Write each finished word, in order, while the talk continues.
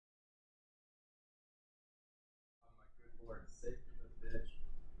Lord, save from the bitch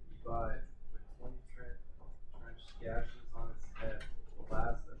he bides, with 20 trenched gashes on his head, the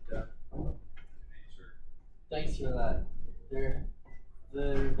last of death to nature. Thanks for that. There,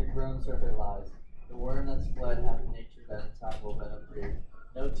 the grown serpent lies. The worm that's fled hath nature that in time will venom breed.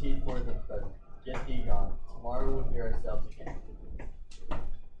 No teeth for the present. Get thee gone. Tomorrow we'll hear ourselves again.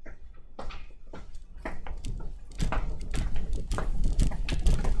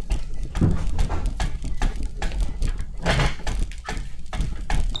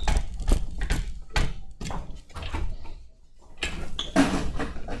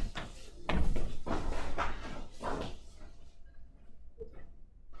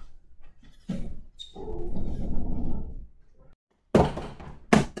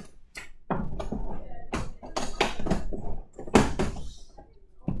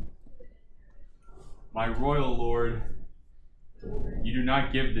 My royal lord, you do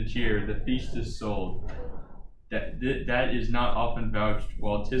not give the cheer, the feast is sold. That is not often vouched,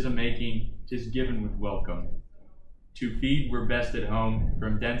 while 'tis a making, 'tis given with welcome. To feed we're best at home,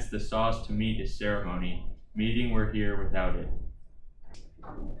 from thence the sauce to meat is ceremony. Meeting we're here without it.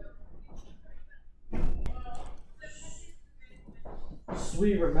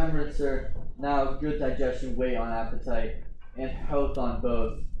 Sweet remembrance, sir. Now good digestion wait on appetite, and health on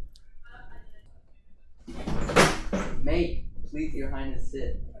both. Mate, please your highness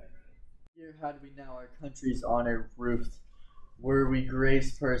sit. Here had we now our country's honor roofed, were we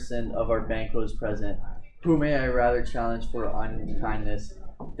grace person of our banquos present. Who may I rather challenge for unkindness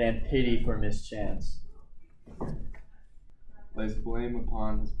than pity for mischance? Lays blame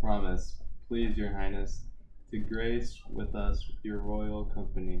upon his promise, please your highness, to grace with us your royal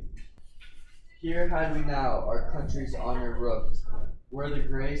company. Here had we now our country's honor roofed, were the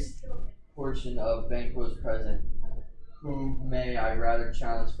grace portion of banquos present. Who may I rather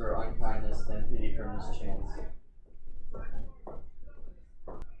challenge for unkindness than pity for mischance?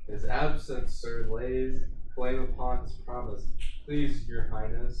 His absence, sir, lays blame upon his promise, please your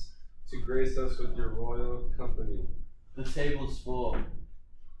highness, to grace us with your royal company. The table's full.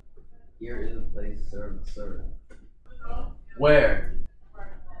 Here is a place served, sir. Where?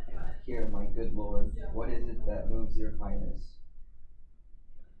 Here, my good lord, what is it that moves your highness?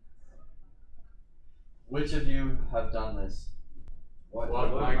 Which of you have done this? What,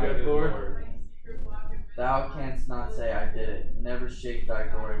 my good lord? Thou canst not say I did it. Never shake thy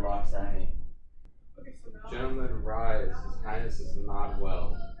gory locks at me. Gentlemen, rise, his highness is not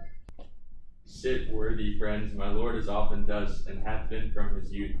well. Sit, worthy friends, my lord as often does, and hath been from his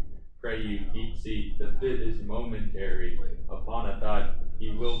youth. Pray you, keep seat, the fit is momentary. Upon a thought, he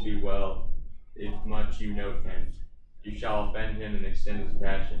will be well, if much you note him. You shall offend him and extend his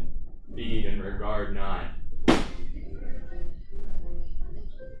passion. Feed and regard not.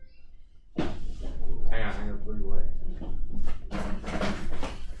 Hang on, I'm gonna put you away.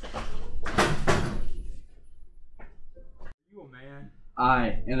 You a man?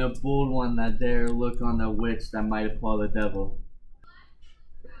 Aye, and a bold one that dare look on the witch that might appall the devil.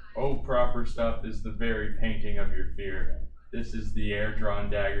 Oh, proper stuff is the very painting of your fear. This is the air-drawn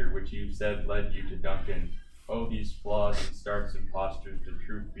dagger which you said led you to Duncan. Oh, these flaws and starts and postures to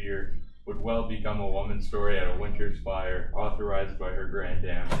true fear would well become a woman's story at a winter's fire, authorized by her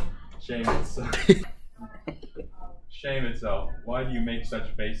grandam. Shame itself. Shame itself. Why do you make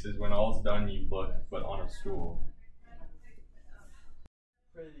such faces when all's done you look but on a stool?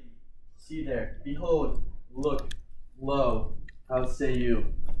 Prithee, see there, behold, look, lo, how say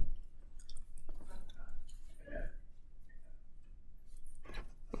you?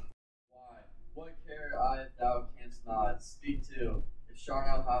 Why, what care I if thou canst not? Speak to. If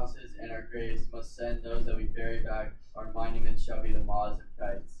charnel houses and our graves must send those that we bury back, our monuments shall be the moths of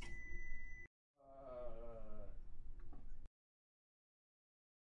kites.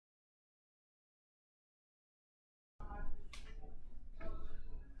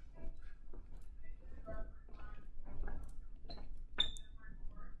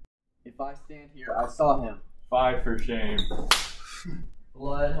 If I stand here, I saw him. 5 for shame.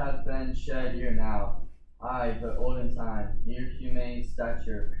 Blood hath been shed ere now. Aye, but olden time, ere humane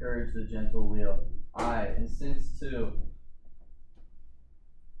stature, courage the gentle wheel. Aye, and since too,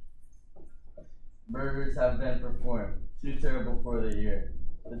 murders have been performed, too terrible for the ear.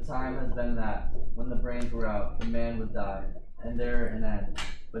 The time has been that, when the brains were out, the man would die, and there an end.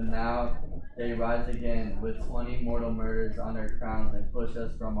 But now they rise again with 20 mortal murders on their crowns and push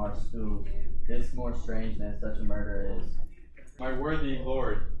us from our stools. This more strangeness such a murder is. My worthy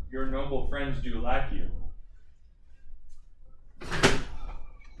lord, your noble friends do lack you.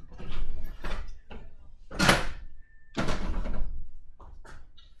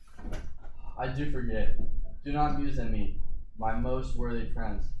 I do forget. Do not muse at me, my most worthy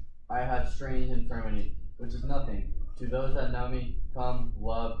friends. I have strange infirmity, which is nothing. To those that know me, come,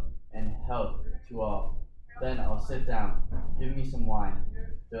 love, and health to all. Then I'll sit down. Give me some wine.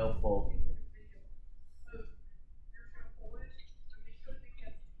 Fill full.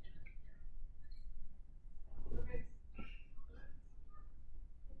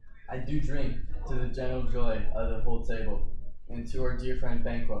 I do drink to the general joy of the whole table, and to our dear friend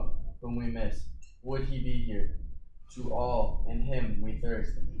Banquo, whom we miss. Would he be here? To all, in him we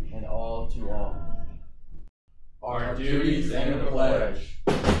thirst, and all to all. Our duties and the pledge.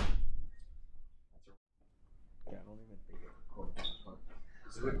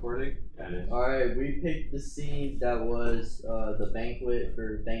 Is it recording? That is. Alright, we picked the scene that was the banquet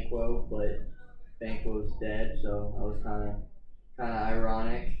for Banquo, but Banquo's dead, so that was kind of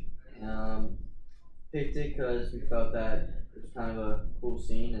ironic. Picked it because we felt that it was kind of a cool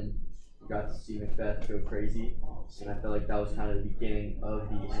scene, and we got to see Macbeth go crazy, and I felt like that was kind of the beginning of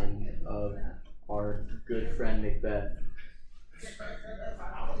the end of our good friend Macbeth.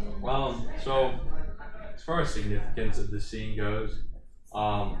 So as far as significance of the scene goes,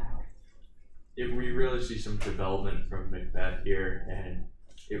 we really see some development from Macbeth here, and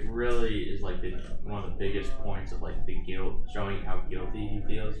it really is like one of the biggest points of like the guilt, showing how guilty he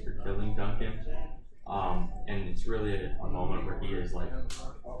feels for killing Duncan. And it's really a moment where he is like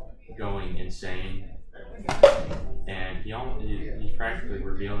going insane, and he's practically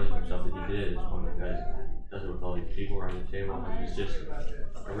revealing himself that he did this one because he does it with all these people around the table, and it's just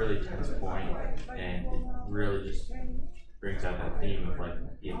a really tense point, and it really just brings out that theme of like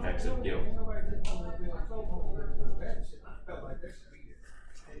the effects of guilt.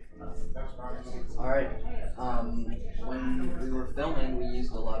 Alright, when we were filming, we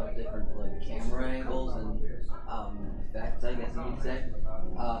used a lot of different like camera angles and effects, I guess you could say.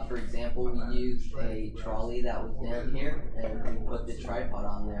 For example, we used a trolley that was down here, and we put the tripod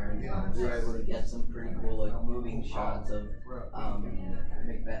on there, and we were able to get some pretty cool like moving shots of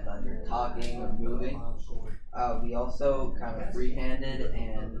Macbeth either talking or moving. We also kind of free-handed,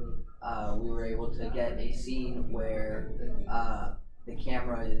 and we were able to get a scene where the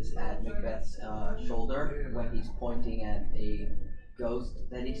camera is at Macbeth's shoulder when he's pointing at a ghost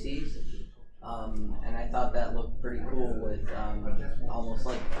that he sees. And I thought that looked pretty cool with almost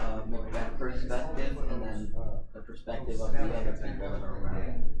like Macbeth perspective and then the perspective of the other people that are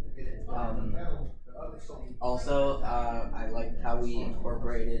around. Also, I liked how we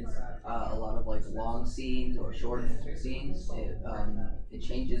incorporated a lot of like long scenes or short scenes. It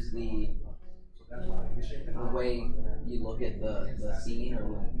changes the way you look at the scene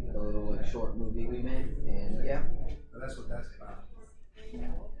or the little like short movie we made, and yeah. That's what that's about.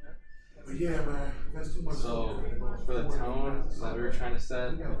 But yeah, man, that's too much. So for the tone that we were trying to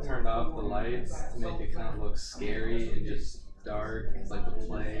set, we turned off the lights to make it kind of look scary and just dark. It's like the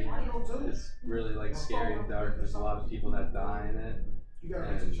play is really like scary and dark. There's a lot of people that die in it. You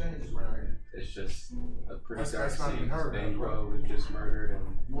gotta make some changes around here. It's just a pretty That's dark not scene. even heard, Banquo was just murdered, and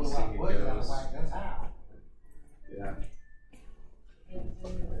You wanna he's whack singing what? You gotta ghosts. whack, that's how. Yeah.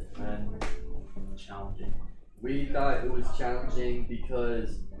 And challenging. We thought it was challenging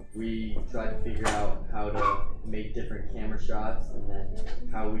because we tried to figure out how to make different camera shots and then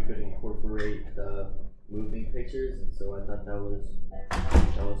how we could incorporate the moving pictures, and so I thought that was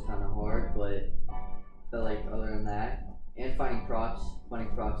kind of hard, but felt like other than that, and finding props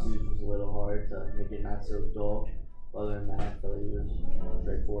used was a little hard to make it not so dull. Other than that, I felt like it was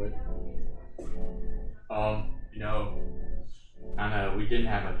straightforward. We didn't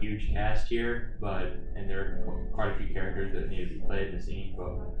have a huge cast here, and there are quite a few characters that need to be played in the scene,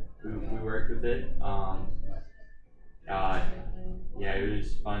 but we worked with it. It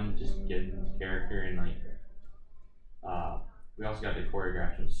was fun just getting this character, and we also got to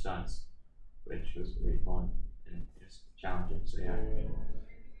choreograph some stunts, which was really fun and just challenging. So yeah.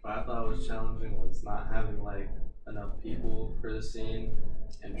 What I thought was challenging was not having like enough people for the scene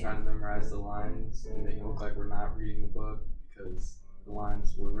and trying to memorize the lines and make it look like we're not reading the book because the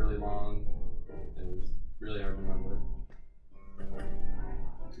lines were really long and it was really hard to remember.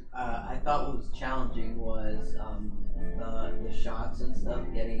 I thought what was challenging was the shots and stuff,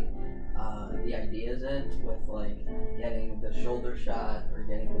 getting the ideas in with like getting the shoulder shot or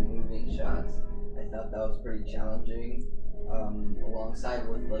getting the moving shots. I thought that was pretty challenging. Alongside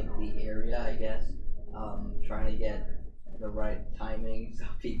with like the area, I guess, trying to get the right timing so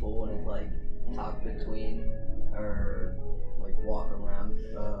people wouldn't like talk between or like walk around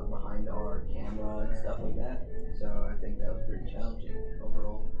behind our camera and stuff like that. So I think that was pretty challenging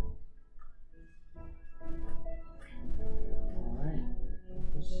overall. Alright.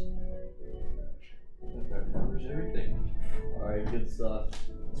 Alright, good stuff.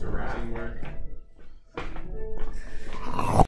 It's a wrap. Teamwork.